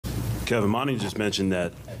Kevin, Monty just mentioned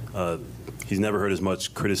that he's never heard as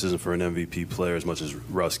much criticism for an MVP player as much as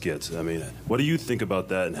Russ gets. I mean, what do you think about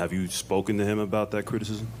that, and have you spoken to him about that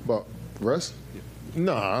criticism? About Russ? Yeah.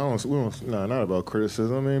 No, I don't. We don't. No, not about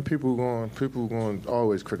criticism. I mean, people going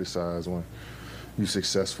always criticize when you're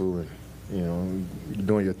successful and you're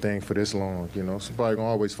doing your thing for this long. Somebody gonna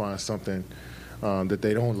always find something that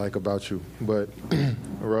they don't like about you. But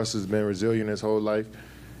Russ has been resilient his whole life.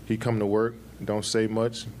 He come to work, don't say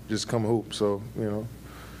much, just come hoop. So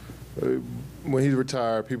when he's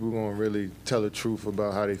retired, people are gonna really tell the truth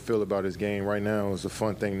about how they feel about his game. Right now, it's a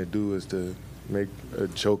fun thing to do is to make a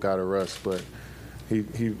joke out of Russ, but he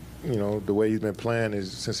the way he's been playing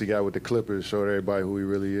is since he got with the Clippers, showed everybody who he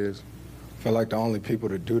really is. I feel like the only people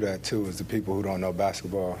to do that too is the people who don't know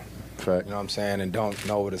basketball. Fact. You know what I'm saying, and don't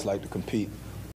know what it's like to compete.